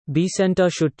B-Center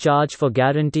should charge for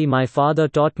guarantee. My father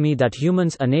taught me that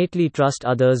humans innately trust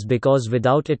others because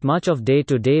without it much of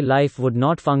day-to-day life would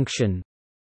not function.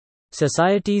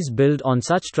 Societies build on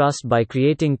such trust by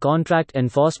creating contract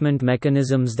enforcement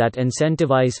mechanisms that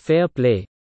incentivize fair play.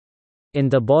 In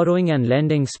the borrowing and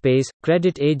lending space,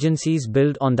 credit agencies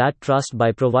build on that trust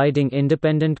by providing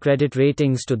independent credit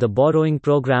ratings to the borrowing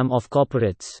program of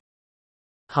corporates.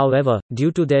 However,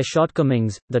 due to their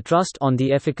shortcomings, the trust on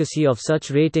the efficacy of such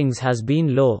ratings has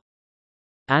been low.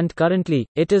 And currently,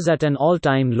 it is at an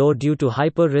all-time low due to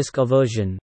hyper-risk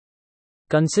aversion.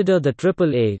 Consider the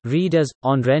AAA read as,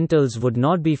 on rentals would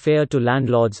not be fair to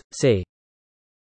landlords, say.